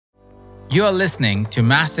You are listening to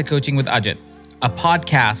Master Coaching with Ajit, a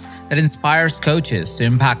podcast that inspires coaches to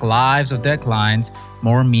impact lives of their clients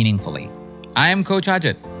more meaningfully. I am Coach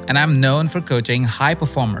Ajit, and I'm known for coaching high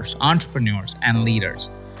performers, entrepreneurs, and leaders.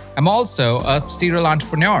 I'm also a serial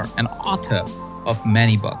entrepreneur and author of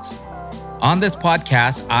many books. On this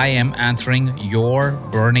podcast, I am answering your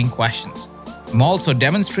burning questions. I'm also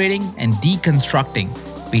demonstrating and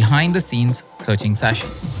deconstructing behind-the-scenes coaching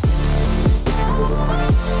sessions.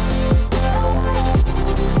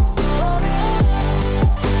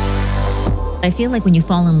 I feel like when you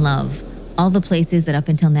fall in love, all the places that up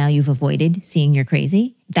until now you've avoided seeing you're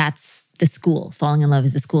crazy, that's the school. Falling in love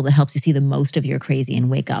is the school that helps you see the most of your crazy and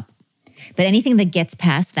wake up. But anything that gets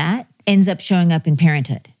past that ends up showing up in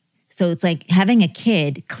parenthood. So it's like having a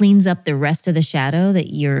kid cleans up the rest of the shadow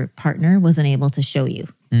that your partner wasn't able to show you,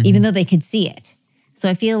 even though they could see it. So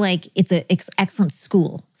I feel like it's an excellent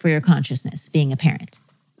school for your consciousness, being a parent.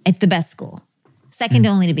 It's the best school, second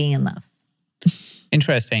only to being in love.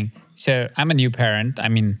 Interesting. So I'm a new parent. I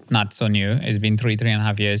mean, not so new. It's been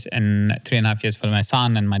 3.5 years, and 3.5 years for my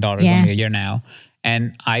son, and my daughter's only a year now.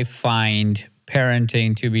 And I find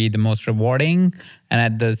parenting to be the most rewarding, and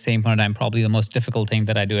at the same point in time, probably the most difficult thing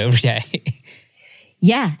that I do every day.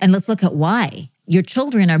 Yeah, and let's look at why. Your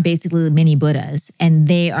children are basically mini Buddhas, and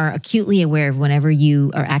they are acutely aware of whenever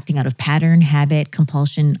you are acting out of pattern, habit,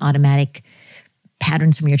 compulsion, automatic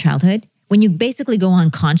patterns from your childhood. When you basically go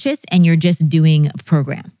unconscious and you're just doing a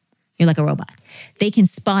program. You're like a robot. They can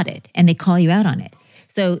spot it and they call you out on it.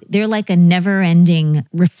 So they're like a never-ending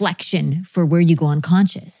reflection for where you go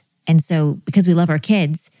unconscious. And so because we love our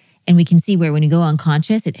kids and we can see where when you go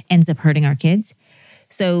unconscious, it ends up hurting our kids.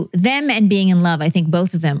 So them and being in love, I think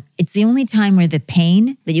both of them, it's the only time where the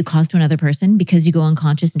pain that you cause to another person because you go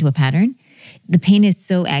unconscious into a pattern, the pain is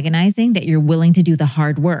so agonizing that you're willing to do the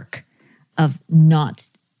hard work of not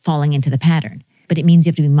falling into the pattern. But it means you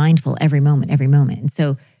have to be mindful every moment. And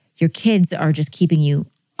so your kids are just keeping you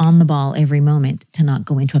on the ball every moment to not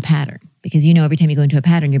go into a pattern. Because you know every time you go into a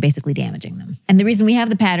pattern, you're basically damaging them. And the reason we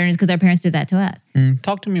have the pattern is because our parents did that to us.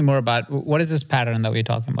 Talk to me more about what is this pattern that we're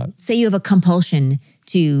talking about? Say you have a compulsion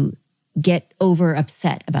to get over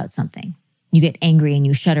upset about something. You get angry and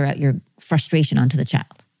you shutter out your frustration onto the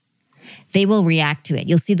child. They will react to it.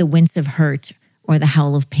 You'll see the wince of hurt or the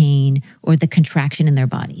howl of pain or the contraction in their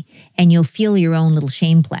body. And you'll feel your own little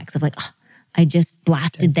shameplex of like, oh, I just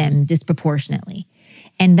blasted them disproportionately.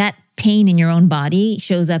 And that pain in your own body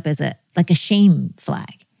shows up as a shame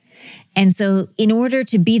flag. And so in order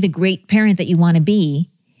to be the great parent that you want to be,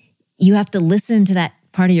 you have to listen to that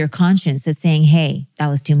part of your conscience that's saying, hey, that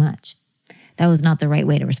was too much. That was not the right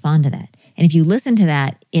way to respond to that. And if you listen to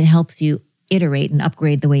that, it helps you iterate and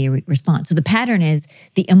upgrade the way you respond. So the pattern is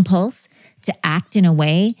the impulse to act in a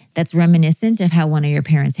way that's reminiscent of how one of your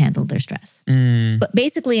parents handled their stress. But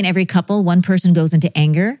basically in every couple, one person goes into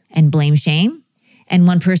anger and blame shame, and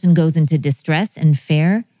one person goes into distress and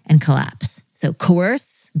fear and collapse. So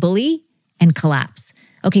coerce, bully, and collapse.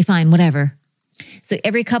 Okay, fine, whatever. So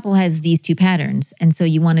every couple has these two patterns. And so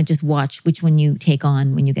you want to just watch which one you take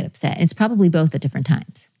on when you get upset. It's probably both at different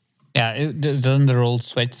times. Yeah, doesn't the role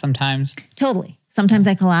switch sometimes? Totally. Sometimes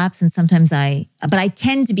I collapse and sometimes but I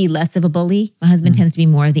tend to be less of a bully. My husband tends to be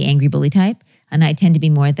more of the angry bully type. And I tend to be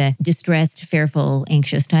more the distressed, fearful,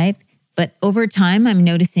 anxious type. But over time, I'm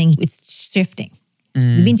noticing it's shifting.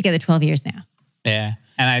 We've been together 12 years now. Yeah.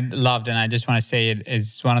 And I loved, and I just want to say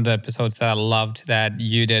it's one of the episodes that I loved that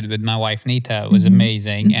you did with my wife, Nita. It was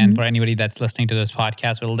amazing. And for anybody that's listening to this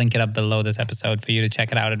podcast, we'll link it up below this episode for you to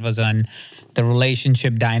check it out. It was on the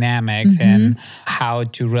relationship dynamics and how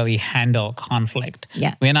to really handle conflict.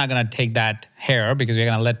 Yeah. We're not going to take that here because we're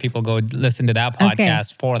going to let people go listen to that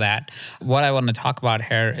podcast for that. What I want to talk about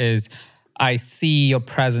here is I see your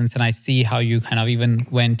presence and I see how you kind of even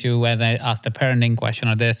went to whether I asked the parenting question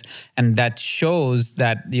or this, and that shows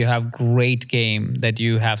that you have great game that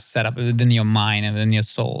you have set up within your mind and within your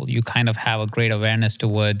soul. You kind of have a great awareness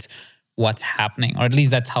towards what's happening, or at least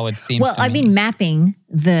that's how it seems to me. Well, I've been mapping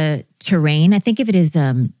the terrain. I think of it as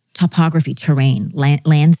topography, terrain,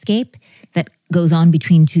 landscape that goes on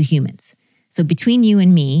between two humans. So between you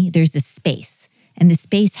and me, there's this space, and the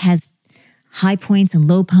space has high points and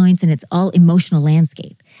low points, and it's all emotional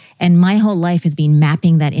landscape. And my whole life has been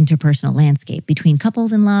mapping that interpersonal landscape between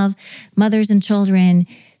couples in love, mothers and children,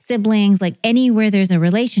 siblings, like anywhere there's a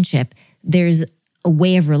relationship, there's a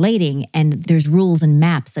way of relating and there's rules and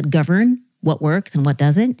maps that govern what works and what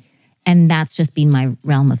doesn't. And that's just been my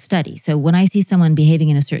realm of study. So when I see someone behaving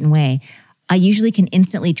in a certain way, I usually can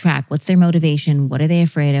instantly track what's their motivation, what are they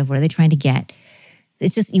afraid of, what are they trying to get.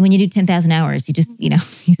 It's just when you do 10,000 hours, you just, you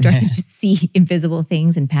start to just see invisible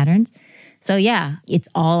things and patterns. So yeah, it's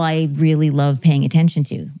all I really love paying attention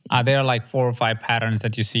to. Are there like 4 or 5 patterns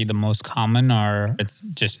that you see the most common, or it's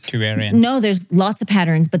just too variant? No, there's lots of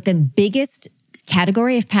patterns, but the biggest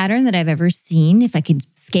category of pattern that I've ever seen, if I could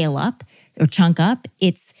scale up or chunk up,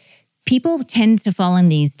 it's people tend to fall in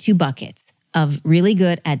these 2 buckets of really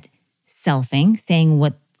good at selfing, saying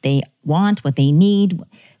what they want, what they need,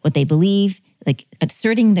 what they believe, like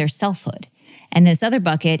asserting their selfhood. And this other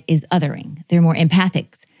bucket is othering. They're more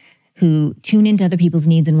empathics who tune into other people's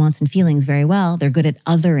needs and wants and feelings very well. They're good at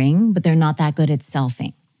othering, but they're not that good at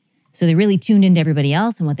selfing. So they're really tuned into everybody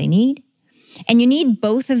else and what they need. And you need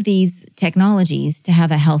both of these technologies to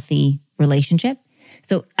have a healthy relationship.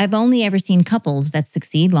 So I've only ever seen couples that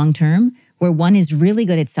succeed long-term where one is really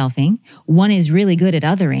good at selfing, one is really good at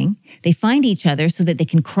othering. They find each other so that they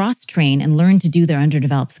can cross-train and learn to do their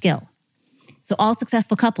underdeveloped skill. So all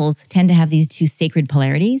successful couples tend to have these 2 sacred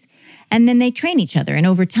polarities, and then they train each other. And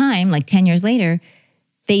over time, like 10 years later,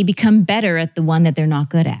 they become better at the one that they're not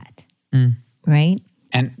good at, right?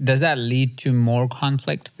 And does that lead to more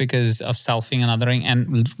conflict because of selfing and othering?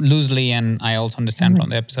 And loosely, and I also understand from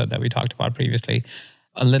the episode that we talked about previously,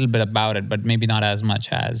 a little bit about it, but maybe not as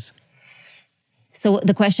much as... So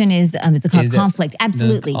the question is, it's called conflict.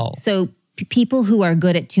 Absolutely. So people who are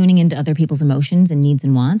good at tuning into other people's emotions and needs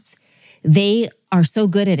and wants, they are so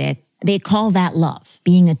good at it. They call that love,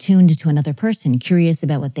 being attuned to another person, curious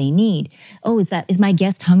about what they need. Oh, is my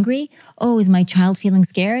guest hungry? Oh, is my child feeling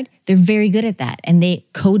scared? They're very good at that. And they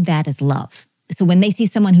code that as love. So when they see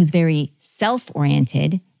someone who's very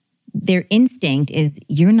self-oriented, their instinct is,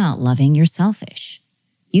 you're not loving, you're selfish.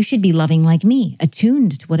 You should be loving like me,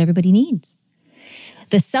 attuned to what everybody needs.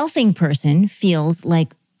 The selfing person feels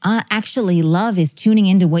like, actually, love is tuning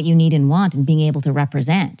into what you need and want and being able to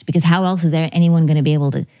represent. Because how else is there anyone going to be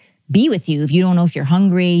able to be with you if you don't know if you're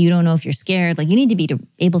hungry, you don't know if you're scared? Like, you need to be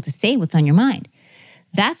able to say what's on your mind.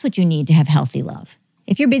 That's what you need to have healthy love.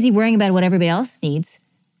 If you're busy worrying about what everybody else needs,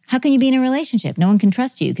 how can you be in a relationship? No one can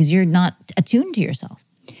trust you because you're not attuned to yourself.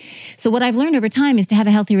 So what I've learned over time is to have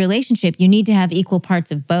a healthy relationship, you need to have equal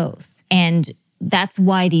parts of both. And that's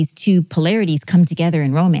why these 2 polarities come together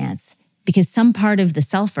in romance, because some part of the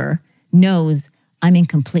selfer knows I'm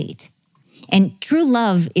incomplete. And true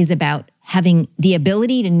love is about having the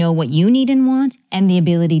ability to know what you need and want and the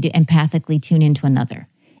ability to empathically tune into another.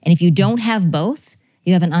 And if you don't have both,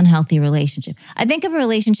 you have an unhealthy relationship. I think of a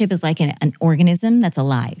relationship as like an organism that's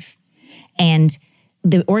alive. And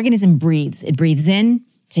the organism breathes. It breathes in,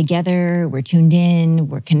 together, we're tuned in,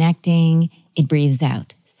 we're connecting. It breathes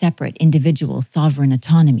out, separate, individual, sovereign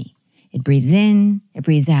autonomy. It breathes in, it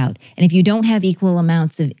breathes out. And if you don't have equal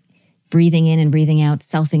amounts of breathing in and breathing out,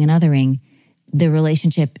 selfing and othering, the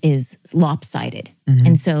relationship is lopsided.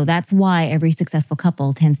 And so that's why every successful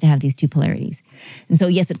couple tends to have these 2 polarities. And so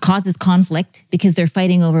yes, it causes conflict because they're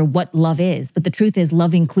fighting over what love is. But the truth is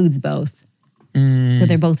love includes both. So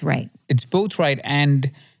they're both right. It's both right.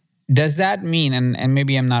 And does that mean, and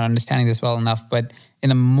maybe I'm not understanding this well enough, but in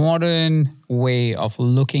a modern way of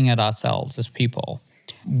looking at ourselves as people,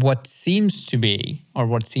 what seems to be, or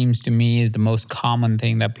what seems to me is the most common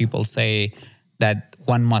thing that people say that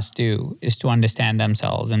one must do is to understand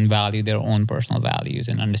themselves and value their own personal values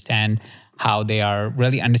and understand how they are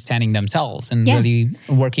really understanding themselves and really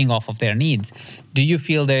working off of their needs. Do you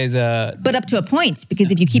feel there's a... But up to a point,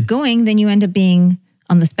 because if you keep going, then you end up being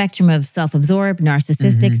on the spectrum of self-absorbed,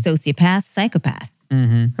 narcissistic, sociopath, psychopath.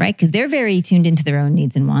 Right? Because they're very tuned into their own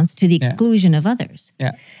needs and wants to the exclusion of others.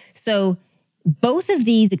 So both of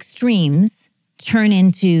these extremes turn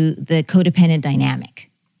into the codependent dynamic.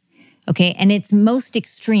 Okay? And its most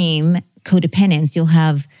extreme codependence, you'll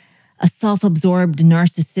have a self-absorbed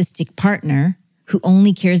narcissistic partner who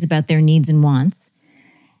only cares about their needs and wants,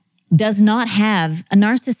 does not have, a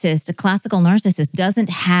narcissist, a classical narcissist, doesn't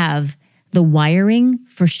have the wiring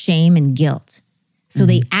for shame and guilt. So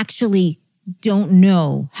they actually don't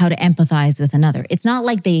know how to empathize with another. It's not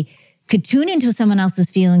like they could tune into someone else's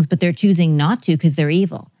feelings, but they're choosing not to because they're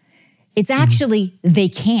evil. It's actually, they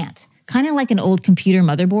can't. Kind of like an old computer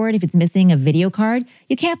motherboard. If it's missing a video card,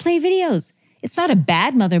 you can't play videos. It's not a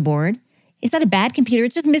bad motherboard. It's not a bad computer.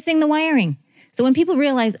 It's just missing the wiring. So when people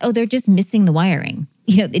realize, oh, they're just missing the wiring,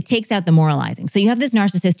 it takes out the moralizing. So you have this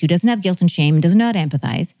narcissist who doesn't have guilt and shame and doesn't know how to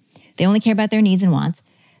empathize. They only care about their needs and wants.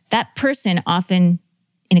 That person often,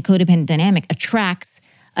 in a codependent dynamic, attracts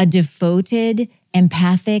a devoted,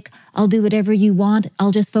 empathic, I'll do whatever you want.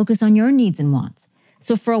 I'll just focus on your needs and wants.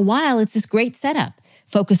 So for a while, it's this great setup.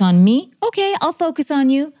 Focus on me. Okay, I'll focus on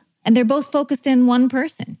you. And they're both focused in one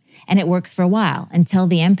person. And it works for a while until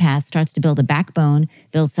the empath starts to build a backbone,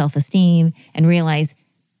 build self-esteem, and realize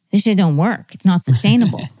this shit don't work. It's not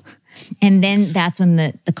sustainable. And then that's when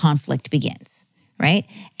the conflict begins, right?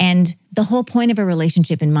 And the whole point of a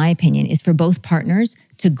relationship, in my opinion, is for both partners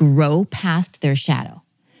to grow past their shadow.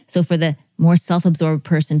 So for the more self-absorbed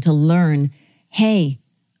person to learn, hey,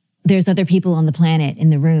 there's other people on the planet in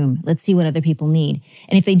the room. Let's see what other people need.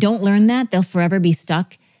 And if they don't learn that, they'll forever be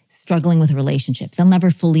stuck struggling with relationships. They'll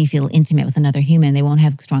never fully feel intimate with another human. They won't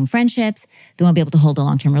have strong friendships. They won't be able to hold a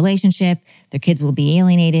long-term relationship. Their kids will be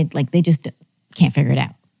alienated. Like they just can't figure it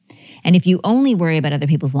out. And if you only worry about other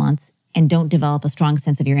people's wants and don't develop a strong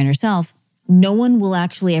sense of your inner self, no one will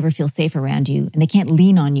actually ever feel safe around you. And they can't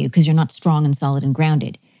lean on you because you're not strong and solid and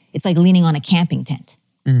grounded. It's like leaning on a camping tent.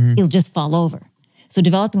 It'll just fall over. So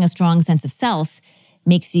developing a strong sense of self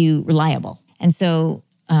makes you reliable. And so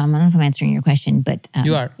I don't know if I'm answering your question, but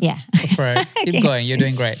you are. Yeah. Keep going. You're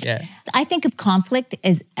doing great. Yeah. I think of conflict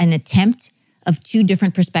as an attempt of two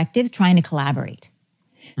different perspectives trying to collaborate.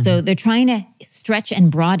 So they're trying to stretch and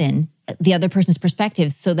broaden the other person's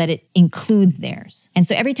perspective so that it includes theirs. And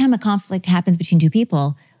so every time a conflict happens between two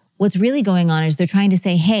people, what's really going on is they're trying to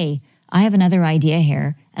say, hey, I have another idea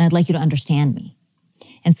here, and I'd like you to understand me.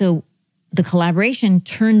 And so the collaboration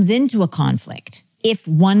turns into a conflict if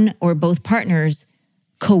one or both partners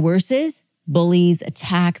coerces, bullies,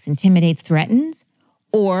 attacks, intimidates, threatens,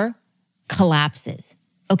 or collapses.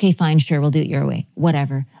 Okay, fine, sure, we'll do it your way.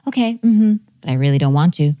 Whatever. Okay, but I really don't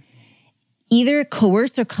want to. Either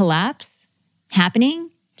coerce or collapse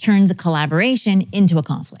happening turns a collaboration into a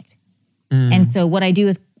conflict. And so what I do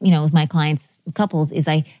with my clients, couples, is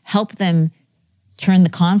I help them turn the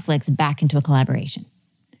conflicts back into a collaboration.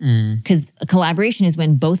 Because a collaboration is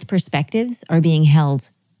when both perspectives are being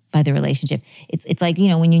held by the relationship. It's like,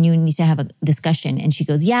 when you need to have a discussion and she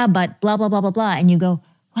goes, yeah, but blah, blah, blah, blah, blah. And you go,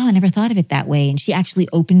 wow, I never thought of it that way. And she actually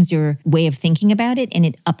opens your way of thinking about it and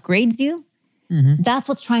it upgrades you. That's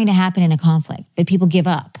what's trying to happen in a conflict. But people give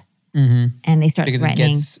up and they start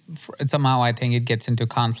threatening. Somehow I think it gets into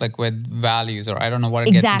conflict with values, or I don't know what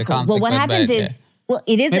it gets into conflict Well, what with, happens is, well,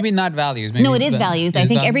 it is... Maybe not values. No, it is values. I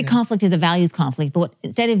think every conflict is a values conflict. But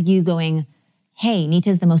instead of you going, hey,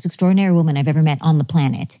 Nita's the most extraordinary woman I've ever met on the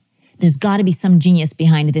planet. There's got to be some genius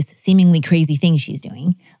behind this seemingly crazy thing she's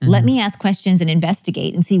doing. Let me ask questions and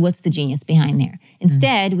investigate and see what's the genius behind there.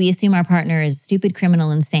 Instead, we assume our partner is stupid,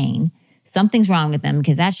 criminal, insane. Something's wrong with them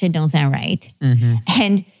because that shit don't sound right.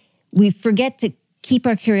 And we forget to keep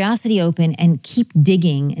our curiosity open and keep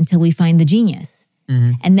digging until we find the genius.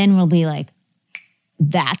 And then we'll be like,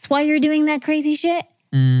 that's why you're doing that crazy shit?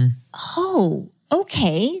 Oh,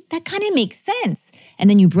 okay. That kind of makes sense. And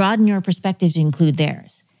then you broaden your perspective to include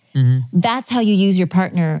theirs. That's how you use your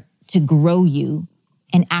partner to grow you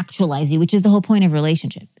and actualize you, which is the whole point of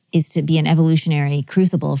relationship, is to be an evolutionary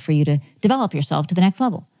crucible for you to develop yourself to the next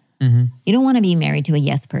level. You don't want to be married to a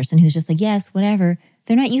yes person who's just like, yes, whatever.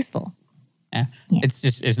 They're not useful. Yeah.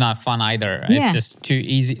 It's not fun either. It's just too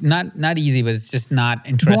easy. Not easy, but it's just not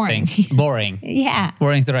interesting. Boring. Yeah.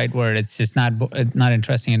 Boring is the right word. It's just not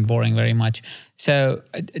interesting and boring very much. So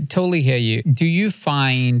I totally hear you. Do you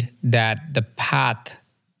find that the path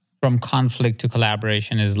from conflict to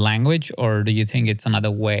collaboration is language, or do you think it's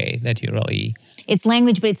another way that you really... It's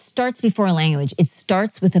language, but it starts before language. It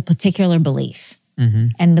starts with a particular belief.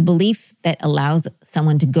 And the belief that allows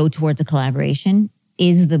someone to go towards a collaboration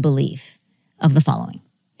is the belief of the following.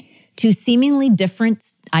 Two seemingly different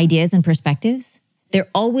ideas and perspectives, there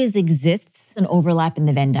always exists an overlap in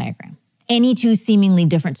the Venn diagram. Any two seemingly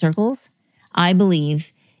different circles, I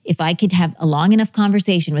believe if I could have a long enough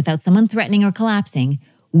conversation without someone threatening or collapsing,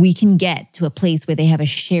 we can get to a place where they have a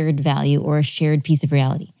shared value or a shared piece of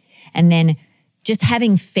reality. And then just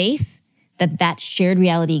having faith that that shared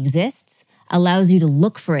reality exists allows you to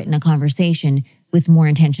look for it in a conversation with more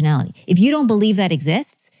intentionality. If you don't believe that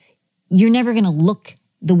exists, you're never going to look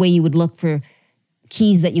the way you would look for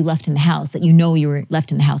keys that you left in the house, that you know you were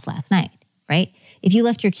left in the house last night, right? If you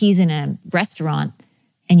left your keys in a restaurant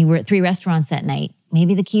and you were at 3 restaurants that night,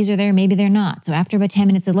 maybe the keys are there, maybe they're not. So after about 10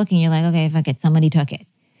 minutes of looking, you're like, okay, fuck it, somebody took it.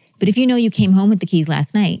 But if you know you came home with the keys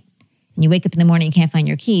last night and you wake up in the morning and you can't find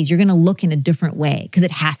your keys, you're going to look in a different way because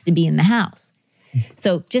it has to be in the house.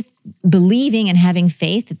 So just believing and having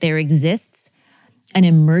faith that there exists an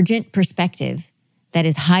emergent perspective that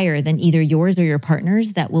is higher than either yours or your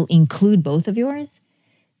partner's, that will include both of yours,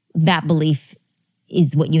 that belief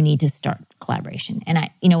is what you need to start collaboration. And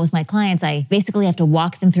with my clients, I basically have to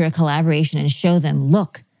walk them through a collaboration and show them,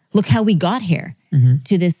 look how we got here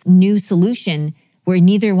to this new solution where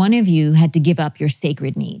neither one of you had to give up your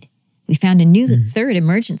sacred need. We found a new third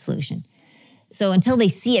emergent solution. So until they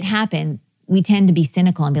see it happen, we tend to be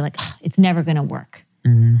cynical and be like, oh, it's never going to work.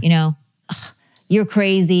 You know, oh, you're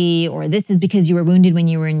crazy, or this is because you were wounded when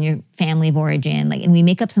you were in your family of origin. Like, and we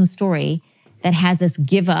make up some story that has us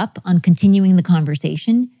give up on continuing the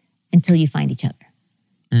conversation until you find each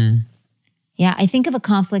other. Yeah, I think of a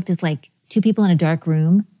conflict as like two people in a dark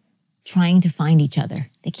room trying to find each other.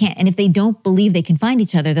 They can't. And if they don't believe they can find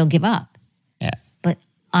each other, they'll give up. Yeah. But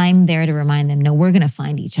I'm there to remind them, no, we're going to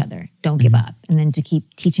find each other. Don't give up. And then to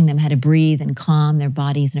keep teaching them how to breathe and calm their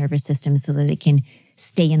body's nervous system so that they can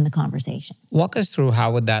stay in the conversation. Walk us through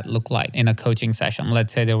how would that look like in a coaching session?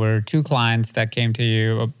 Let's say there were two clients that came to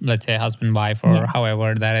you, let's say husband, wife, or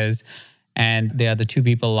however that is, and they are the two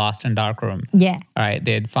people lost in dark room. Yeah. All right.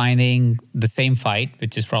 They're finding the same fight,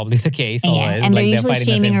 which is probably the case always. And they're usually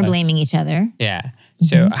shaming or blaming each other. Yeah.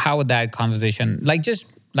 So how would that conversation, like just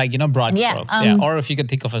like, broad strokes. Or if you could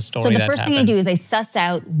think of a story. So the first thing I do is I suss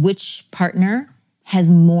out which partner has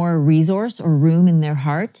more resource or room in their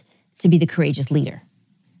heart to be the courageous leader.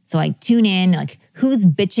 So I tune in, like, who's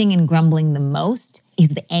bitching and grumbling the most, is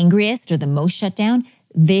the angriest or the most shut down.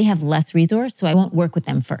 They have less resource, so I won't work with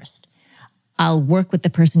them first. I'll work with the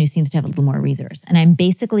person who seems to have a little more resource. And I'm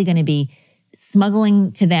basically going to be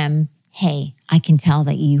smuggling to them, hey, I can tell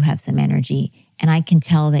that you have some energy, and I can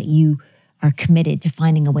tell that you are committed to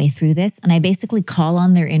finding a way through this. And I basically call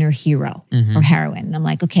on their inner hero or heroine. And I'm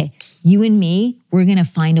like, okay, you and me, we're going to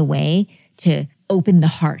find a way to open the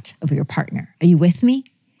heart of your partner. Are you with me?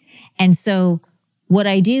 And so what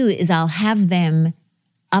I do is I'll have them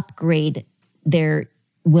upgrade their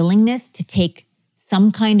willingness to take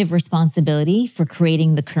some kind of responsibility for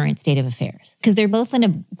creating the current state of affairs. Because they're both in a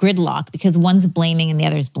gridlock because one's blaming and the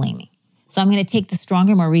other's blaming. So I'm going to take the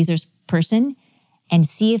stronger, more resource person and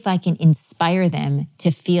see if I can inspire them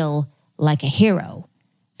to feel like a hero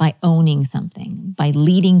by owning something, by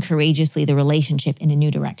leading courageously the relationship in a new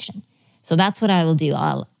direction. So that's what I will do.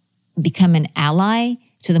 I'll become an ally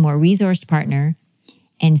to the more resourced partner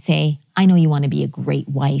and say, I know you want to be a great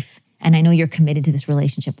wife, and I know you're committed to this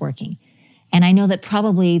relationship working. And I know that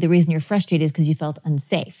probably the reason you're frustrated is because you felt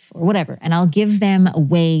unsafe or whatever. And I'll give them a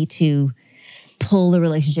way to pull the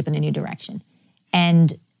relationship in a new direction.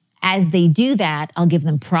 And as they do that, I'll give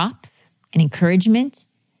them props and encouragement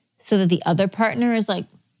so that the other partner is like,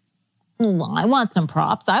 well, I want some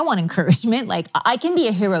props. I want encouragement. Like, I can be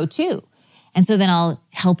a hero too. And so then I'll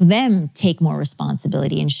help them take more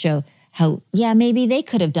responsibility and show how, yeah, maybe they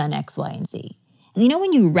could have done X, Y, and Z. You know,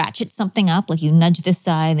 when you ratchet something up, like you nudge this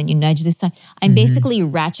side, then you nudge this side, I'm basically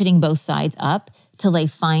ratcheting both sides up till they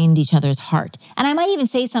find each other's heart. And I might even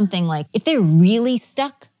say something like, if they're really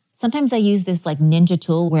stuck, sometimes I use this like ninja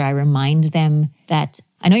tool where I remind them that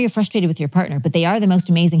I know you're frustrated with your partner, but they are the most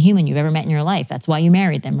amazing human you've ever met in your life. That's why you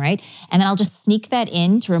married them, right? And then I'll just sneak that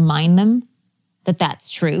in to remind them that that's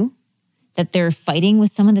true, that they're fighting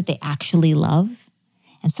with someone that they actually love.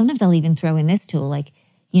 And sometimes I'll even throw in this tool, like,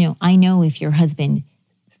 you know, I know if your husband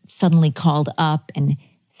suddenly called up and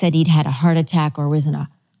said he'd had a heart attack or was in a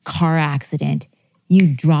car accident,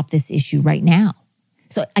 you drop this issue right now.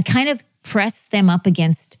 So I kind of press them up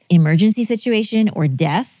against emergency situation or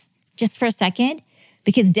death just for a second,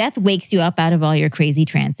 because death wakes you up out of all your crazy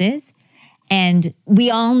trances. And we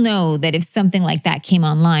all know that if something like that came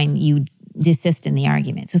online, you'd desist in the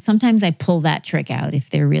argument. So sometimes I pull that trick out if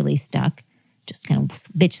they're really stuck, just kind of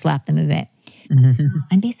bitch slap them a bit.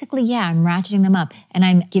 I'm basically, I'm ratcheting them up and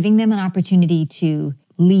I'm giving them an opportunity to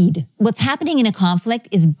lead. What's happening in a conflict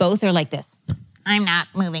is both are like this. I'm not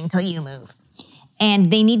moving till you move. And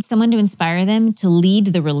they need someone to inspire them to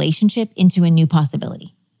lead the relationship into a new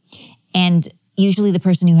possibility. And usually the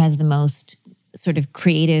person who has the most sort of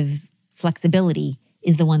creative flexibility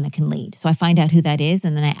is the one that can lead. So I find out who that is,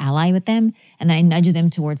 and then I ally with them, and then I nudge them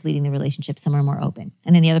towards leading the relationship somewhere more open.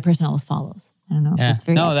 And then the other person always follows. I don't know. Yeah. It's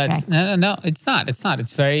very abstract. No, it's not. It's not.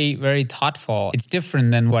 It's very, very thoughtful. It's different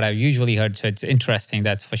than what I've usually heard. So it's interesting,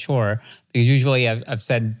 that's for sure. Because usually I've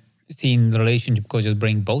seen the relationship coaches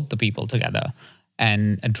bring both the people together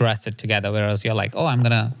and address it together. Whereas you're like, oh, I'm going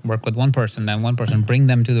to work with one person, then one person, bring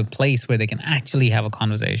them to the place where they can actually have a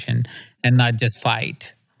conversation and not just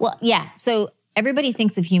fight. Well, yeah. So everybody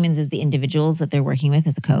thinks of humans as the individuals that they're working with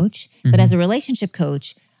as a coach. But as a relationship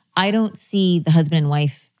coach, I don't see the husband and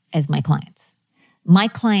wife as my clients. My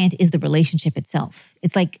client is the relationship itself.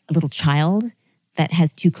 It's like a little child that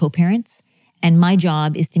has two co-parents. And my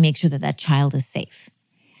job is to make sure that that child is safe.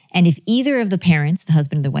 And if either of the parents, the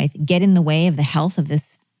husband or the wife, get in the way of the health of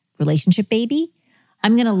this relationship baby,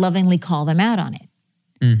 I'm going to lovingly call them out on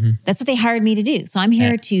it. That's what they hired me to do. So I'm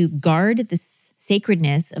here to guard the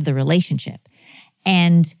sacredness of the relationship.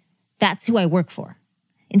 And that's who I work for.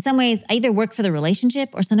 In some ways, I either work for the relationship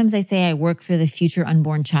or sometimes I say I work for the future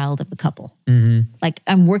unborn child of the couple. Like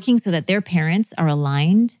I'm working so that their parents are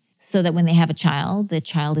aligned so that when they have a child, the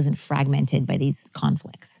child isn't fragmented by these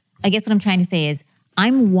conflicts. I guess what I'm trying to say is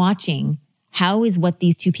I'm watching how is what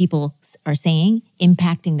these two people are saying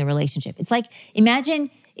impacting the relationship. It's like, imagine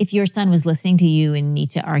if your son was listening to you and need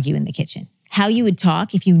to argue in the kitchen. How you would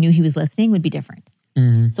talk if you knew he was listening would be different.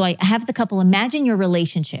 So I have the couple, imagine your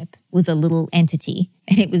relationship was a little entity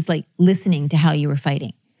and it was like listening to how you were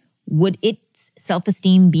fighting. Would its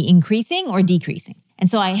self-esteem be increasing or decreasing? And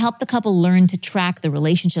so I help the couple learn to track the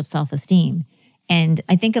relationship self-esteem. And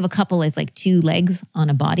I think of a couple as like two legs on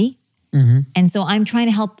a body. And so I'm trying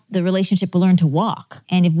to help the relationship learn to walk.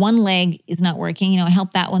 And if one leg is not working, I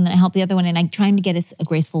help that one, then I help the other one. And I'm trying to get a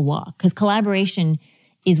graceful walk. Because collaboration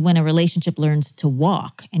is when a relationship learns to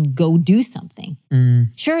walk and go do something.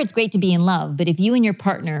 Sure, it's great to be in love, but if you and your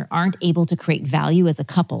partner aren't able to create value as a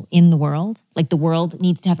couple in the world, like the world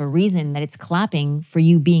needs to have a reason that it's clapping for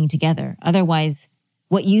you being together. Otherwise,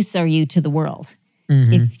 what use are you to the world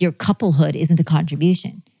if your couplehood isn't a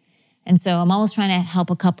contribution? And so I'm always trying to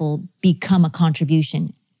help a couple become a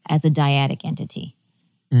contribution as a dyadic entity.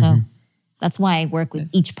 So that's why I work with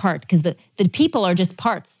each part, because the people are just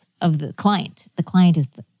parts of the client. The client is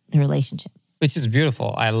the relationship. Which is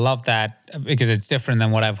beautiful. I love that because it's different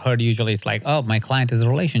than what I've heard usually. It's like, oh, my client is a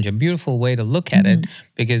relationship. Beautiful way to look at it,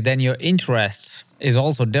 because then your interest is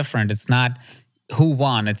also different. It's not who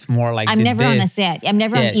won. It's more like I'm never on a set. I'm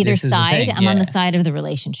never on either side. I'm on the side of the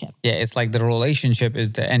relationship. Yeah, it's like the relationship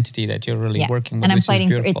is the entity that you're really working with. And I'm fighting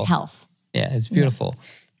for its health. Yeah, it's beautiful.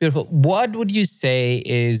 Beautiful. What would you say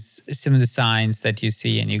is some of the signs that you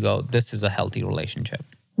see and you go, this is a healthy relationship?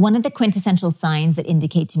 One of the quintessential signs that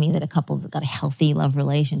indicate to me that a couple's got a healthy love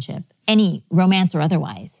relationship, any romance or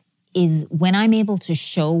otherwise, is when I'm able to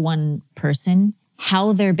show one person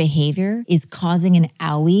how their behavior is causing an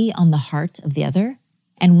owie on the heart of the other.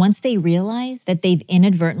 And once they realize that they've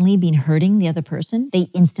inadvertently been hurting the other person, they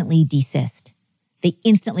instantly desist. They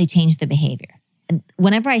instantly change the behavior. And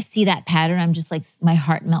whenever I see that pattern, I'm just like, my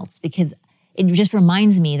heart melts, because it just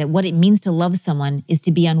reminds me that what it means to love someone is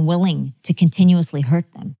to be unwilling to continuously hurt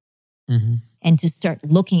them. And to start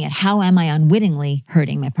looking at how am I unwittingly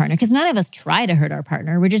hurting my partner? Because none of us try to hurt our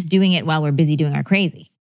partner. We're just doing it while we're busy doing our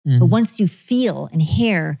crazy. But once you feel and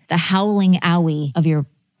hear the howling owie of your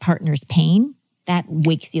partner's pain, that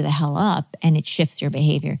wakes you the hell up and it shifts your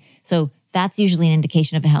behavior. So that's usually an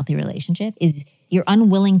indication of a healthy relationship, is you're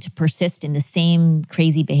unwilling to persist in the same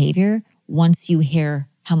crazy behavior once you hear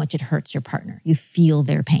how much it hurts your partner. You feel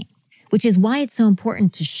their pain, which is why it's so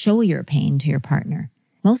important to show your pain to your partner.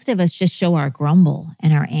 Most of us just show our grumble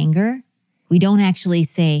and our anger. We don't actually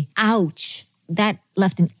say, ouch, that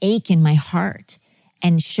left an ache in my heart,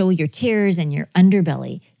 and show your tears and your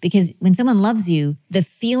underbelly. Because when someone loves you, the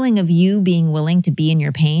feeling of you being willing to be in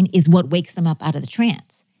your pain is what wakes them up out of the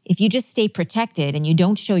trance. If you just stay protected and you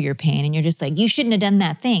don't show your pain and you're just like, you shouldn't have done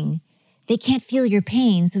that thing, they can't feel your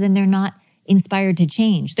pain, so then they're not inspired to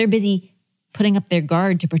change. They're busy putting up their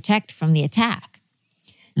guard to protect from the attack.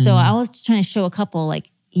 So I was trying to show a couple, like,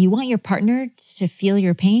 you want your partner to feel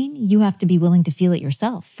your pain, you have to be willing to feel it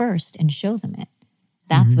yourself first and show them it.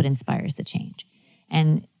 That's what inspires the change.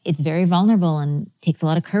 And it's very vulnerable and takes a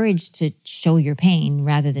lot of courage to show your pain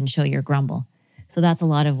rather than show your grumble. So that's a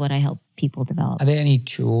lot of what I help people develop. Are there any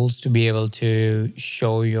tools to be able to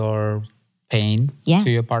show your pain to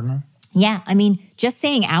your partner? Yeah. I mean, just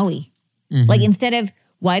saying owie. Like, instead of,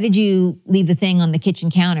 why did you leave the thing on the kitchen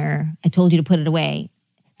counter? I told you to put it away.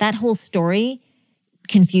 That whole story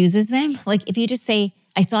confuses them. Like, if you just say,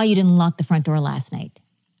 I saw you didn't lock the front door last night.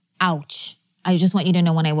 Ouch. I just want you to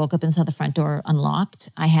know, when I woke up and saw the front door unlocked,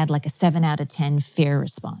 I had like a 7 out of 10 fair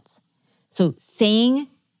response. So saying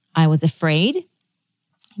I was afraid,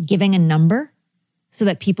 giving a number so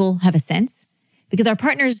that people have a sense, because our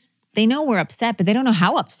partners, they know we're upset, but they don't know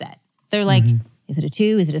how upset. They're like, is it a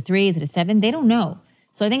 2? Is it a 3? Is it a 7? They don't know.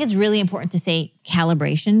 So I think it's really important to say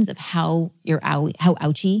calibrations of how you're how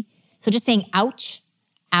ouchy. So just saying ouch,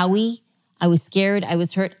 owie, I was scared, I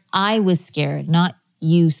was hurt. I was scared, not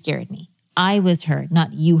you scared me. I was hurt,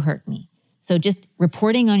 not you hurt me. So just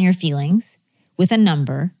reporting on your feelings with a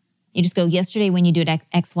number. You just go, yesterday when you did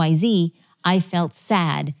X, Y, Z, I felt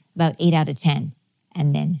sad about 8 out of 10.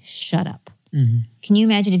 And then shut up. Can you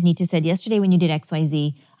imagine if Nita said, yesterday when you did X, Y,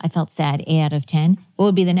 Z, I felt sad, 8 out of 10. What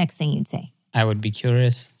would be the next thing you'd say? I would be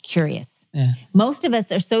curious. Curious. Yeah. Most of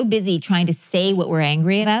us are so busy trying to say what we're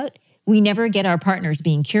angry about, we never get our partners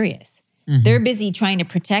being curious. They're busy trying to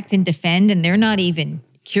protect and defend, and they're not even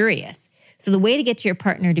curious. So the way to get to your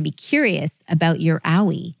partner to be curious about your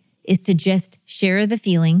owie is to just share the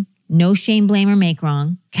feeling, no shame, blame, or make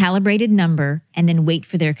wrong, calibrated number, and then wait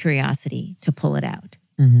for their curiosity to pull it out.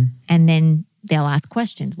 And then they'll ask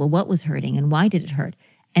questions. Well, what was hurting and why did it hurt?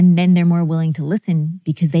 And then they're more willing to listen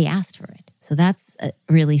because they asked for it. So that's a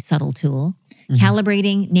really subtle tool.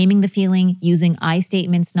 Calibrating, naming the feeling, using I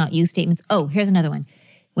statements, not you statements. Oh, here's another one.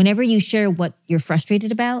 Whenever you share what you're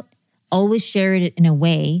frustrated about, always share it in a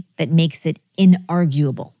way that makes it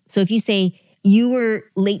inarguable. So if you say, you were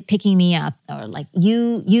late picking me up, or like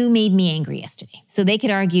you made me angry yesterday. So they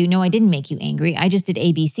could argue, no, I didn't make you angry. I just did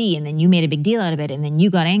ABC and then you made a big deal out of it and then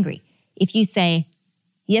you got angry. If you say,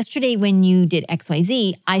 yesterday when you did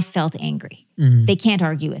XYZ, I felt angry. They can't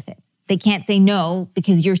argue with it. They can't say no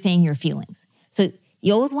because you're saying your feelings. So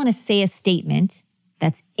you always want to say a statement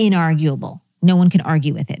that's inarguable. No one can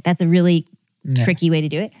argue with it. That's a really tricky way to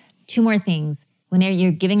do it. Two more things. Whenever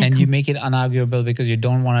you're giving you make it unarguable because you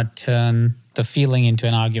don't want to turn the feeling into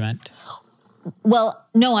an argument. Well,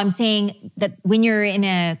 no, I'm saying that when you're in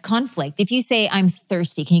a conflict, if you say, I'm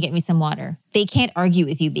thirsty, can you get me some water? They can't argue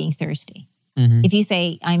with you being thirsty. If you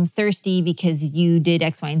say, I'm thirsty because you did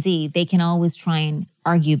X, Y, and Z, they can always try and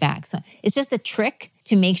argue back. So it's just a trick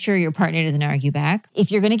to make sure your partner doesn't argue back.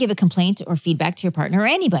 If you're going to give a complaint or feedback to your partner or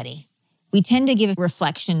anybody, we tend to give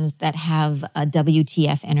reflections that have a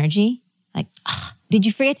WTF energy. Like, did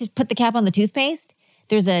you forget to put the cap on the toothpaste?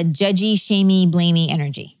 There's a judgy, shamey, blamey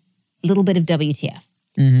energy. A little bit of WTF.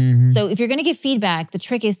 So if you're going to give feedback, the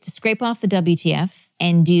trick is to scrape off the WTF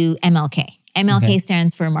and do MLK. MLK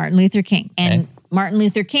stands for Martin Luther King. And Martin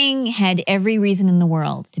Luther King had every reason in the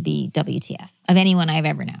world to be WTF of anyone I've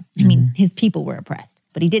ever known. I mean, his people were oppressed,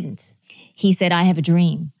 but he didn't. He said, I have a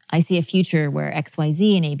dream. I see a future where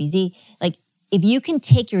XYZ and ABZ. Like, if you can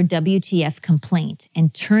take your WTF complaint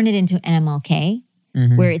and turn it into an MLK,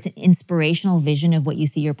 where it's an inspirational vision of what you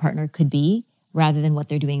see your partner could be rather than what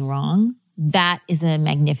they're doing wrong, that is a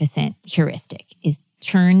magnificent heuristic, is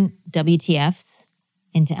turn WTFs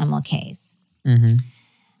into MLKs.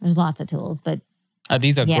 There's lots of tools, but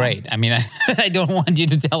these are great. I mean, I don't want you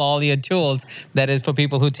to tell all your tools. That is for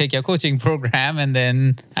people who take your coaching program and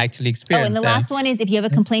then actually experience and the last one is if you have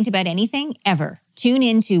a complaint about anything, ever, tune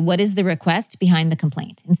into what is the request behind the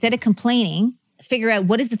complaint. Instead of complaining, figure out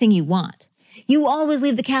what is the thing you want. You always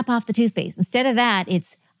leave the cap off the toothpaste. Instead of that,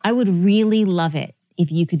 it's, I would really love it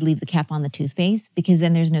if you could leave the cap on the toothpaste because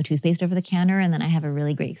then there's no toothpaste over the counter and then I have a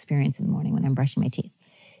really great experience in the morning when I'm brushing my teeth.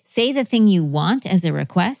 Say the thing you want as a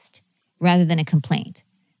request rather than a complaint.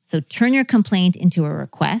 So turn your complaint into a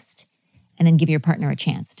request and then give your partner a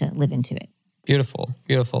chance to live into it. Beautiful,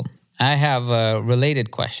 beautiful. I have a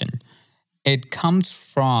related question. It comes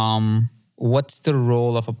from what's the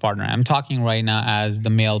role of a partner? I'm talking right now as the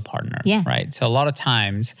male partner, right? So a lot of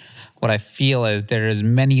times what I feel is there is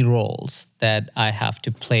many roles that I have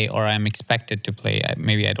to play or I'm expected to play.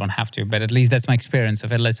 Maybe I don't have to, but at least that's my experience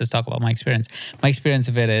of it. Let's just talk about my experience. My experience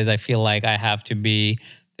of it is I feel like I have to be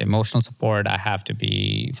the emotional support. I have to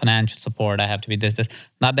be financial support. I have to be this.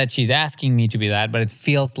 Not that she's asking me to be that, but it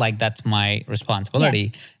feels like that's my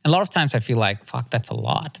responsibility. And a lot of times I feel like, fuck, that's a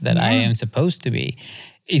lot that I am supposed to be.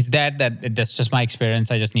 Is that's just my experience?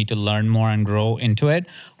 I just need to learn more and grow into it?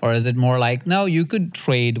 Or is it more like, no, you could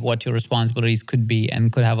trade what your responsibilities could be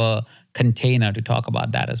and could have a container to talk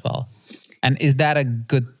about that as well? And is that a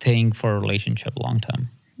good thing for a relationship long term?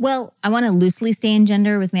 Well, I want to loosely stay in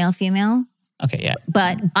gender with male, female. Okay, yeah.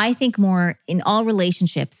 But I think more in all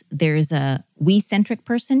relationships, there's a we-centric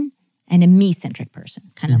person and a me-centric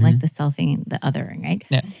person, kind of like the selfing and the othering, right?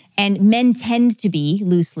 Yeah. And men tend to be,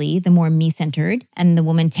 loosely, the more me-centered, and the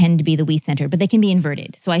women tend to be the we-centered, but they can be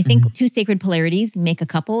inverted. So I think two sacred polarities make a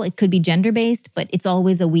couple. It could be gender-based, but it's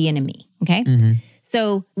always a we and a me, okay?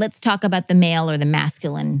 So let's talk about the male or the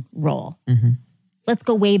masculine role. Let's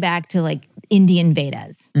go way back to like Indian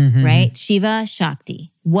Vedas, right? Shiva,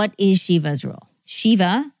 Shakti. What is Shiva's role?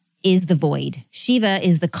 Shiva is the void. Shiva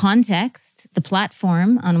is the context, the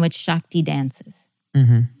platform on which Shakti dances.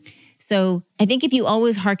 So I think if you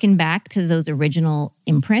always hearken back to those original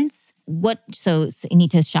imprints, so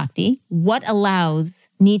Nita's Shakti, what allows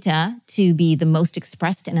Nita to be the most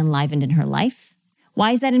expressed and enlivened in her life?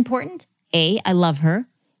 Why is that important? A, I love her.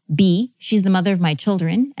 B, she's the mother of my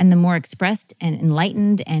children, and the more expressed and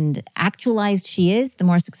enlightened and actualized she is, the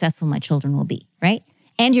more successful my children will be, right?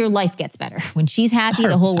 And your life gets better. When she's happy, 100%.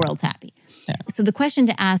 The whole world's happy. Yeah. So the question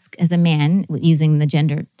to ask as a man, using the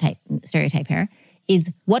gender type stereotype here,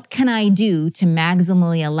 is what can I do to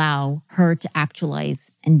maximally allow her to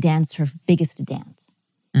actualize and dance her biggest dance?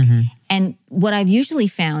 And what I've usually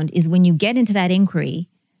found is when you get into that inquiry,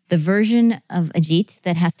 the version of Ajit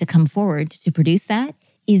that has to come forward to produce that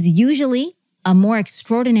is usually a more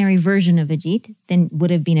extraordinary version of Ajit than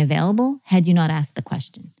would have been available had you not asked the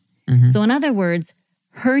question. So in other words,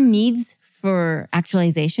 her needs for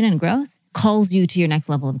actualization and growth calls you to your next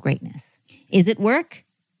level of greatness. Is it work?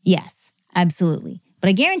 Yes, absolutely. But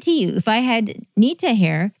I guarantee you, if I had Nita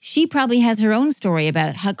here, she probably has her own story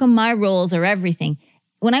about how come my roles are everything.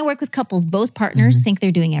 When I work with couples, both partners think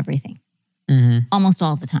they're doing everything almost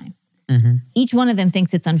all the time. Each one of them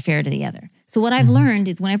thinks it's unfair to the other. So what I've learned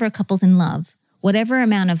is whenever a couple's in love, whatever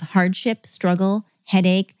amount of hardship, struggle,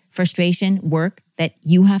 headache, frustration, work that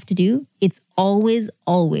you have to do, it's always,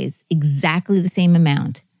 always exactly the same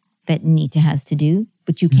amount that Nita has to do,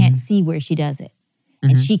 but you can't see where she does it.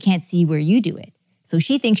 And she can't see where you do it. So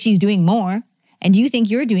she thinks she's doing more and you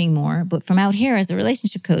think you're doing more. But from out here as a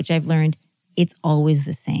relationship coach, I've learned it's always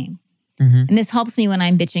the same. And this helps me when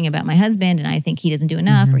I'm bitching about my husband and I think he doesn't do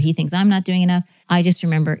enough or he thinks I'm not doing enough. I just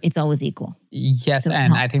remember it's always equal. Yes, so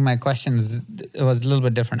and I think my question was a little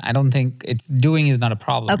bit different. I don't think it's doing is not a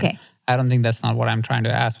problem. Okay. I don't think that's not what I'm trying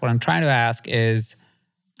to ask. What I'm trying to ask is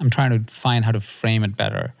I'm trying to find how to frame it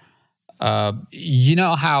better. You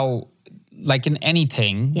know how, like in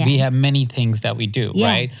anything, we have many things that we do,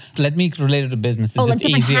 right? Let me relate it to business. It's just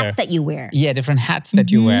different easier. hats that you wear. Yeah, different hats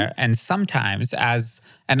that you wear. And sometimes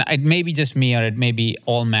and it may be just me or it may be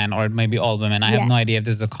all men or it may be all women. I have no idea if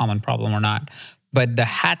this is a common problem or not. But the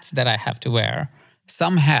hats that I have to wear,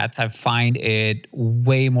 some hats I find it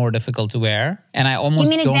way more difficult to wear. And I almost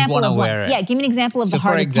don't want to wear it. Yeah, give me an example of the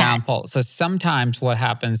hardest hat. So sometimes what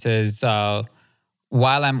happens is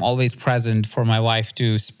while I'm always present for my wife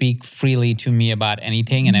to speak freely to me about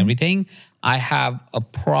anything and everything, I have a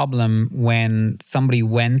problem when somebody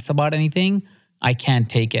vents about anything. I can't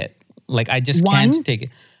take it. Like I just can't take it.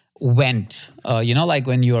 Vent. Like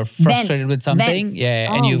when you're frustrated with something,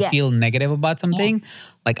 and you feel negative about something,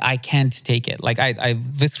 like I can't take it. Like I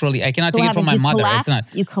viscerally, I cannot take it from my mother. Collapse,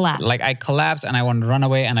 it's not. You collapse. Like I collapse and I want to run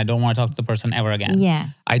away and I don't want to talk to the person ever again. Yeah.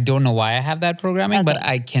 I don't know why I have that programming, but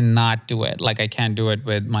I cannot do it. Like I can't do it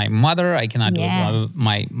with my mother. I cannot do it with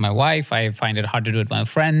my wife. I find it hard to do it with my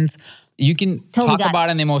friends. You can talk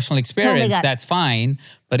about an emotional experience. That's fine.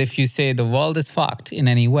 But if you say the world is fucked in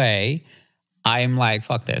any way, I'm like,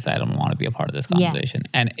 fuck this. I don't want to be a part of this conversation.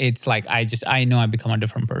 And it's like, I know I become a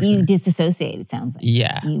different person. You disassociate, it sounds like.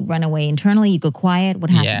 Yeah. You run away internally, you go quiet.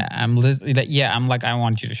 What happens? Yeah, I'm like, I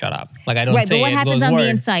want you to shut up. Like, I don't say but what happens on the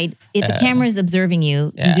inside? If the camera is observing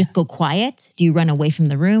you, you just go quiet? Do you run away from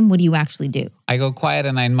the room? What do you actually do? I go quiet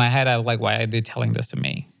and in my head, I'm like, why are they telling this to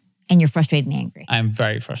me? And you're frustrated and angry. I'm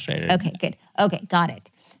very frustrated. Okay, good. Okay, got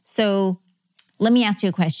it. So let me ask you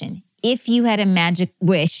a question. If you had a magic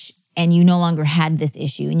wish and you no longer had this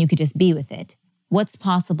issue and you could just be with it, what's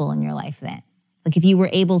possible in your life then? Like if you were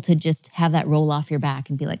able to just have that roll off your back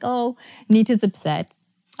and be like, oh, Nita's upset.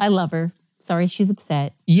 I love her. Sorry, she's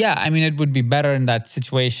upset. Yeah, I mean, it would be better in that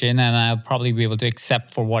situation and I'll probably be able to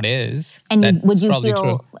accept for what is. And would you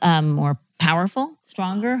feel more powerful,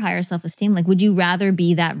 stronger, higher self-esteem? Like, would you rather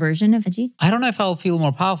be that version of Ajit? I don't know if I'll feel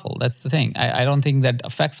more powerful. That's the thing. I don't think that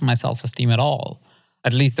affects my self-esteem at all.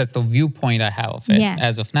 At least that's the viewpoint I have of it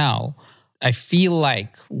as of now. I feel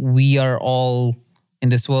like we are all in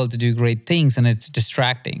this world to do great things and it's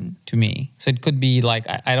distracting to me. So it could be like,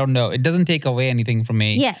 I don't know. It doesn't take away anything from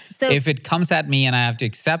me. Yeah. So if it comes at me and I have to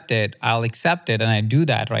accept it, I'll accept it. And I do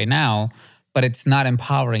that right now. But it's not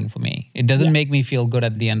empowering for me. It doesn't make me feel good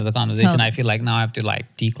at the end of the conversation. Totally. I feel like now I have to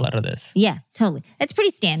like declutter this. Yeah, totally. It's pretty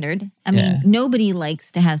standard. I mean, nobody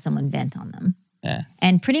likes to have someone vent on them. Yeah.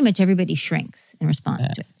 And pretty much everybody shrinks in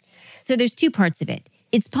response to it. So there's two parts of it.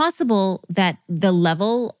 It's possible that the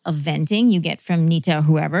level of venting you get from Nita or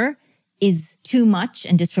whoever is too much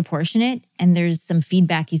and disproportionate. And there's some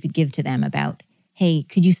feedback you could give to them about, hey,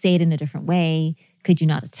 could you say it in a different way? Could you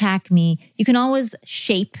not attack me? You can always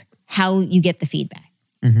shape how you get the feedback.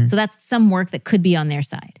 So that's some work that could be on their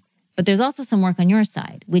side. But there's also some work on your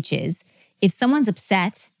side, which is if someone's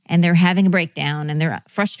upset and they're having a breakdown and they're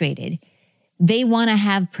frustrated, they want to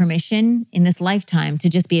have permission in this lifetime to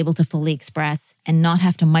just be able to fully express and not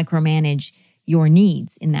have to micromanage your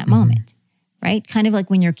needs in that moment, right? Kind of like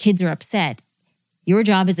when your kids are upset, your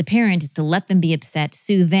job as a parent is to let them be upset,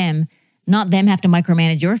 soothe them, not them have to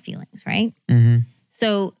micromanage your feelings, right?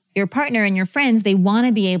 So your partner and your friends, they want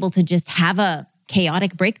to be able to just have a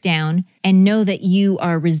chaotic breakdown and know that you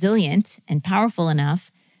are resilient and powerful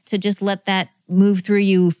enough to just let that move through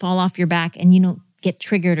you, fall off your back, and you don't get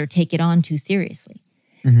triggered or take it on too seriously.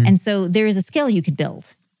 And so there is a skill you could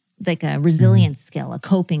build, like a resilience skill, a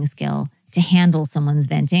coping skill to handle someone's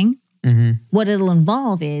venting. What it'll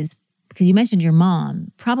involve is, because you mentioned your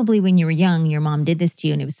mom, probably when you were young, your mom did this to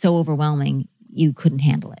you and it was so overwhelming, you couldn't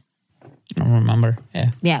handle it. I don't remember.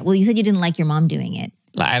 Yeah. Yeah. Well, you said you didn't like your mom doing it.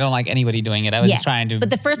 I don't like anybody doing it. I was just trying to. But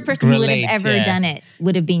the first person who would have ever done it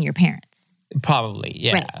would have been your parents. Probably,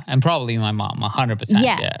 yeah. Right. And probably my mom, 100%.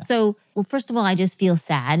 Yeah. So, well, first of all, I just feel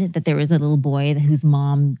sad that there was a little boy whose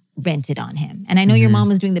mom vented on him. And I know your mom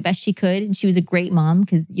was doing the best she could, and she was a great mom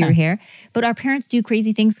because you're here. But our parents do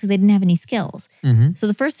crazy things because they didn't have any skills. So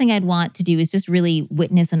the first thing I'd want to do is just really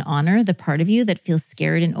witness and honor the part of you that feels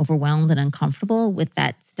scared and overwhelmed and uncomfortable with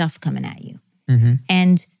that stuff coming at you.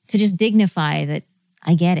 And to just dignify that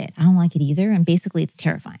I get it. I don't like it either. And basically it's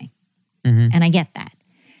terrifying. And I get that.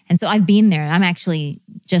 And so I've been there. I'm actually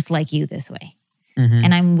just like you this way.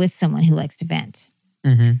 And I'm with someone who likes to vent.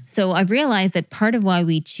 So I've realized that part of why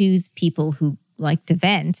we choose people who like to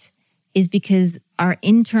vent is because our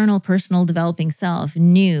internal personal developing self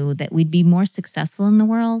knew that we'd be more successful in the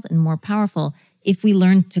world and more powerful if we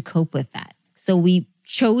learned to cope with that. So we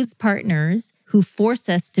chose partners who force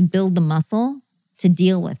us to build the muscle to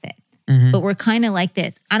deal with it. But we're kind of like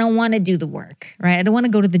this. I don't want to do the work, right? I don't want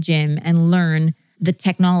to go to the gym and learn the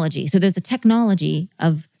technology. So there's a technology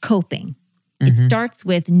of coping. It starts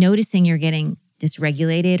with noticing you're getting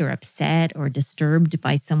dysregulated or upset or disturbed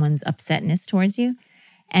by someone's upsetness towards you,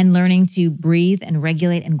 and learning to breathe and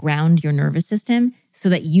regulate and ground your nervous system so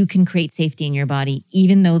that you can create safety in your body,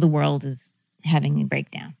 even though the world is having a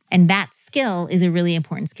breakdown. And that skill is a really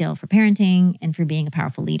important skill for parenting and for being a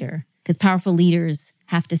powerful leader, because powerful leaders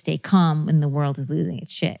have to stay calm when the world is losing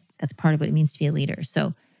its shit. That's part of what it means to be a leader.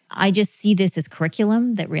 So I just see this as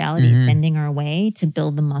curriculum that reality is sending our way to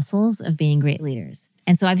build the muscles of being great leaders.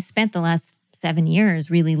 And so I've spent the last 7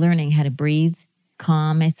 years really learning how to breathe,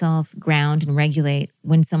 calm myself, ground, and regulate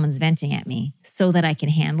when someone's venting at me so that I can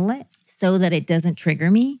handle it, so that it doesn't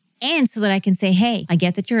trigger me, and so that I can say, hey, I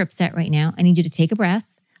get that you're upset right now. I need you to take a breath.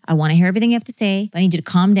 I want to hear everything you have to say, but I need you to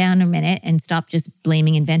calm down a minute and stop just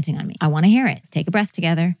blaming and venting on me. I want to hear it. Let's take a breath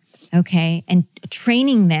together. Okay. And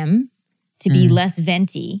training them to be less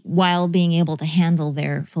venti while being able to handle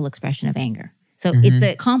their full expression of anger. So it's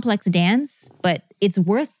a complex dance, but it's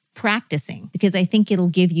worth practicing because I think it'll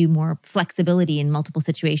give you more flexibility in multiple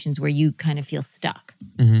situations where you kind of feel stuck.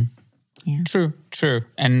 Yeah. True.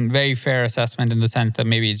 And very fair assessment in the sense that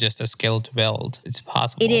maybe it's just a skill to build. It's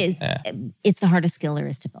possible. It is. Yeah. It's the hardest skill there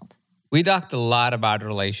is to build. We talked a lot about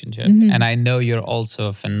relationship, and I know you're also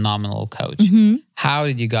a phenomenal coach. How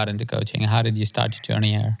did you got into coaching? How did you start your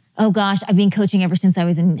journey here? Oh gosh, I've been coaching ever since I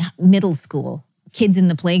was in middle school. Kids in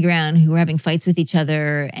the playground who were having fights with each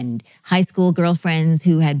other, and high school girlfriends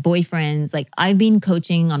who had boyfriends. Like, I've been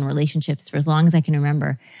coaching on relationships for as long as I can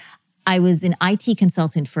remember. I was an IT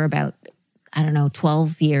consultant for about,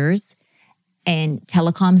 12 years, and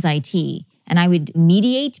telecoms IT. And I would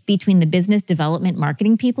mediate between the business development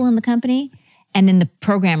marketing people in the company and then the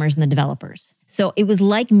programmers and the developers. So it was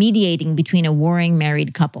like mediating between a warring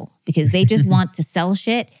married couple because they just want to sell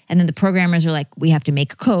shit. And then the programmers are like, we have to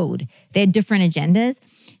make code. They had different agendas.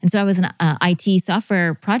 And so I was an IT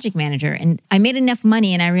software project manager, and I made enough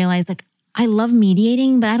money and I realized, like, I love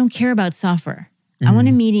mediating, but I don't care about software. I want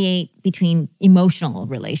to mediate between emotional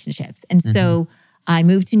relationships. And so I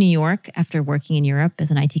moved to New York after working in Europe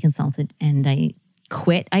as an IT consultant, and I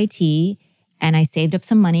quit IT and I saved up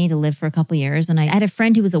some money to live for a couple of years. And I had a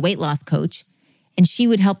friend who was a weight loss coach, and she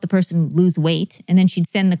would help the person lose weight, and then she'd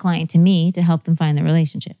send the client to me to help them find the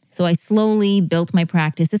relationship. So I slowly built my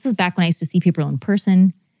practice. This was back when I used to see people in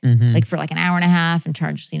person, like for like an hour and a half, and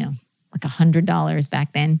charge, like $100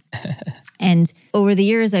 back then. And over the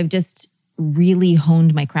years, I've just really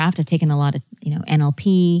honed my craft. I've taken a lot of,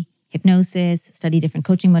 NLP, hypnosis, study different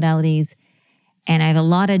coaching modalities. And I have a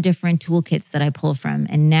lot of different toolkits that I pull from.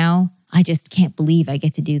 And now I just can't believe I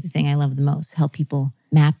get to do the thing I love the most, help people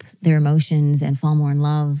map their emotions and fall more in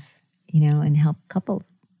love, and help couples.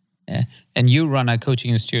 Yeah. And you run a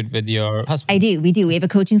coaching institute with your husband. I do. We do. We have a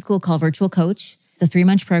coaching school called Virtual Coach. It's a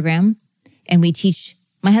 3-month program. And we teach,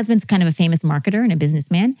 my husband's kind of a famous marketer and a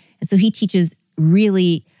businessman. And so he teaches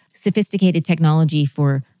really sophisticated technology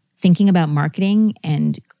for thinking about marketing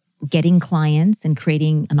and getting clients and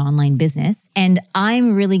creating an online business. And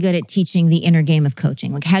I'm really good at teaching the inner game of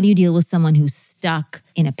coaching. Like, how do you deal with someone who's stuck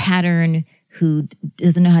in a pattern, who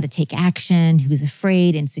doesn't know how to take action, who's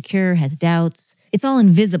afraid, insecure, has doubts? It's all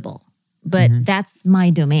invisible, but that's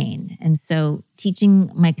my domain. And so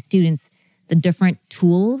teaching my students the different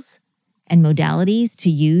tools and modalities to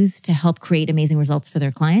use to help create amazing results for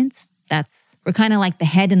their clients, we're kind of like the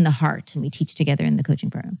head and the heart, and we teach together in the coaching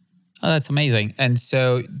program. Oh, that's amazing. And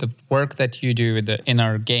so the work that you do with the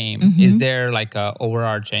inner game, is there like a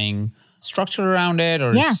overarching structure around it,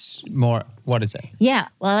 or it's more, what is it? Yeah.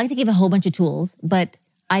 Well, I like to give a whole bunch of tools, but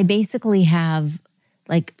I basically have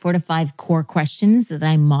like 4 to 5 core questions that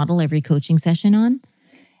I model every coaching session on.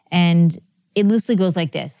 And it loosely goes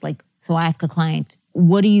like this. Like, so I ask a client,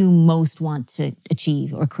 what do you most want to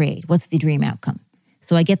achieve or create? What's the dream outcome?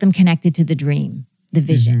 So I get them connected to the dream, the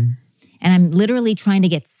vision. And I'm literally trying to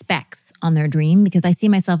get specs on their dream because I see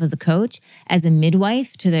myself as a coach, as a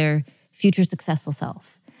midwife to their future successful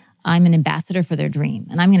self. I'm an ambassador for their dream,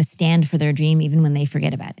 and I'm going to stand for their dream even when they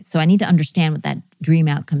forget about it. So I need to understand what that dream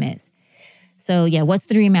outcome is. So yeah, what's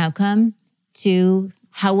the dream outcome? 2,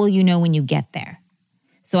 how will you know when you get there?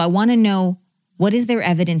 So I want to know, what is their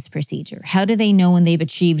evidence procedure? How do they know when they've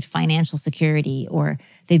achieved financial security or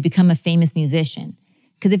they've become a famous musician?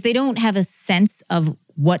 Because if they don't have a sense of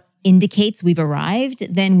what indicates we've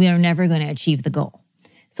arrived, then we are never going to achieve the goal.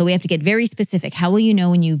 So we have to get very specific. How will you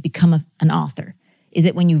know when you become an author? Is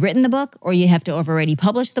it when you've written the book, or you have to have already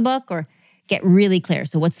published the book, or get really clear?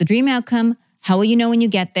 So what's the dream outcome? How will you know when you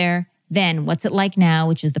get there? Then what's it like now,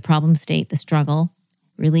 which is the problem state, the struggle,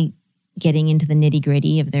 really getting into the nitty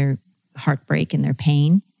gritty of their heartbreak and their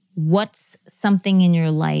pain. What's something in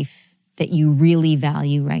your life that you really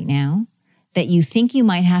value right now that you think you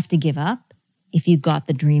might have to give up if you got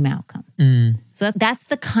the dream outcome? So that's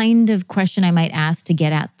the kind of question I might ask to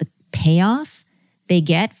get at the payoff they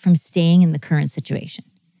get from staying in the current situation.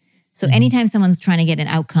 So anytime someone's trying to get an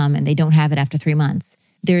outcome and they don't have it after 3 months,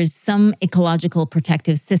 there's some ecological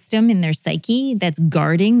protective system in their psyche that's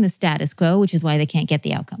guarding the status quo, which is why they can't get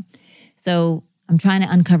the outcome. So I'm trying to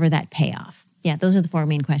uncover that payoff. Yeah, those are the 4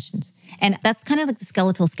 main questions. And that's kind of like the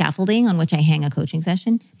skeletal scaffolding on which I hang a coaching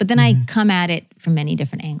session. But then I come at it from many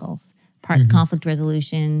different angles. Parts conflict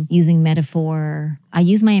resolution, using metaphor. I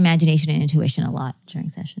use my imagination and intuition a lot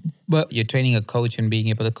during sessions. But you're training a coach and being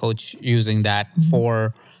able to coach using that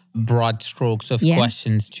 4 broad strokes of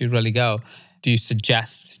questions to really go. Do you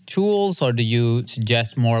suggest tools, or do you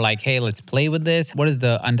suggest more like, hey, let's play with this? What is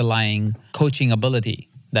the underlying coaching ability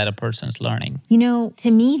that a person's learning? You know,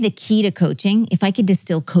 to me, the key to coaching, if I could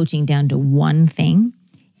distill coaching down to one thing,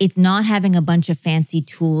 it's not having a bunch of fancy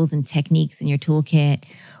tools and techniques in your toolkit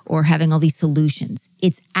or having all these solutions.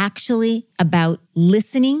 It's actually about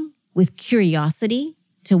listening with curiosity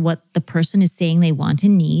to what the person is saying they want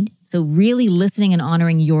and need. So really listening and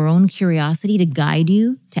honoring your own curiosity to guide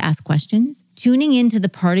you to ask questions. Tuning into the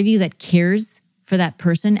part of you that cares for that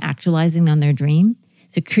person actualizing on their dream.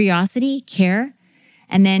 So curiosity, care.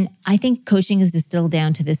 And then I think coaching is distilled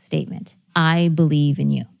down to this statement: I believe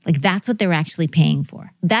in you. Like, that's what they're actually paying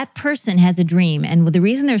for. That person has a dream. And the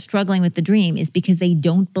reason they're struggling with the dream is because they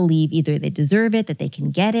don't believe either they deserve it, that they can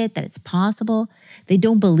get it, that it's possible. They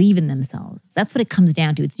don't believe in themselves. That's what it comes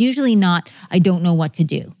down to. It's usually not, I don't know what to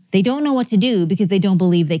do. They don't know what to do because they don't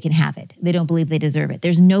believe they can have it. They don't believe they deserve it.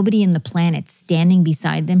 There's nobody in the planet standing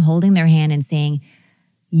beside them, holding their hand and saying,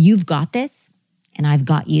 you've got this and I've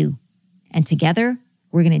got you. And together,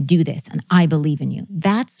 we're going to do this, and I believe in you.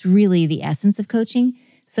 That's really the essence of coaching.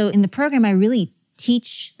 So in the program, I really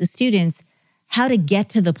teach the students how to get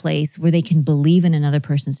to the place where they can believe in another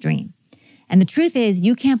person's dream. And the truth is,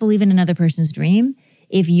 you can't believe in another person's dream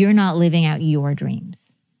if you're not living out your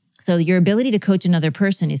dreams. So your ability to coach another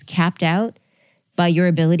person is capped out by your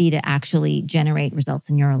ability to actually generate results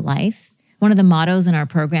in your life. One of the mottos in our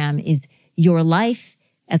program is your life,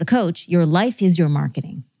 as a coach, your life is your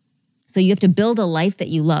marketing. So you have to build a life that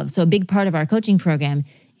you love. So a big part of our coaching program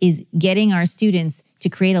is getting our students to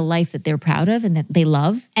create a life that they're proud of and that they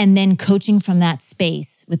love, and then coaching from that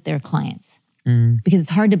space with their clients. Because it's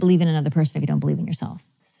hard to believe in another person if you don't believe in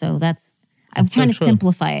yourself. So I'm trying to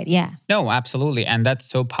simplify it. Yeah. No, absolutely. And that's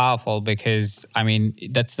so powerful because, I mean,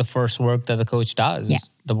 that's the first work that the coach does,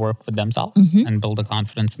 the work with themselves and build a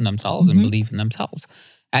confidence in themselves and believe in themselves.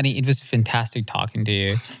 Annie, it was fantastic talking to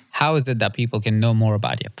you. How is it that people can know more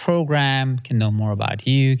about your program, can know more about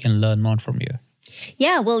you, can learn more from you?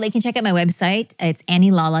 Yeah, well, they can check out my website. It's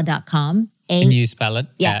annielalla.com. Can you spell it?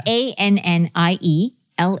 Yeah,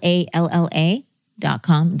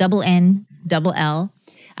 ANNIELALLA.com. Double N, double L.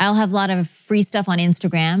 I'll have a lot of free stuff on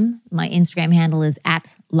Instagram. My Instagram handle is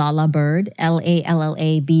 @LallaBird,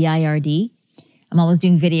 LALLABIRD. I'm always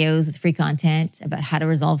doing videos with free content about how to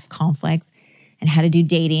resolve conflicts and how to do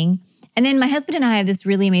dating. And then my husband and I have this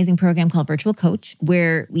really amazing program called Virtual Coach,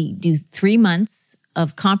 where we do 3 months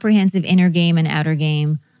of comprehensive inner game and outer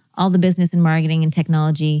game, all the business and marketing and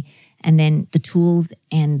technology, and then the tools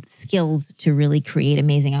and skills to really create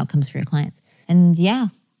amazing outcomes for your clients. And yeah,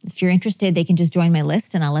 if you're interested, they can just join my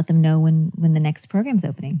list and I'll let them know when the next program's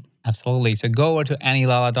opening. Absolutely. So go over to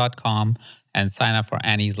AnnieLala.com and sign up for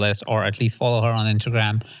Annie's list, or at least follow her on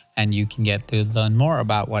Instagram, and you can get to learn more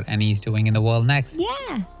about what Annie's doing in the world next.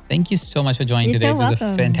 Yeah. Thank you so much for joining You're today. so It was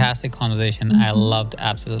welcome. a fantastic conversation. I loved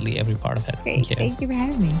absolutely every part of it. Great. Thank you. Thank you for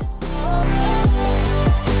having me.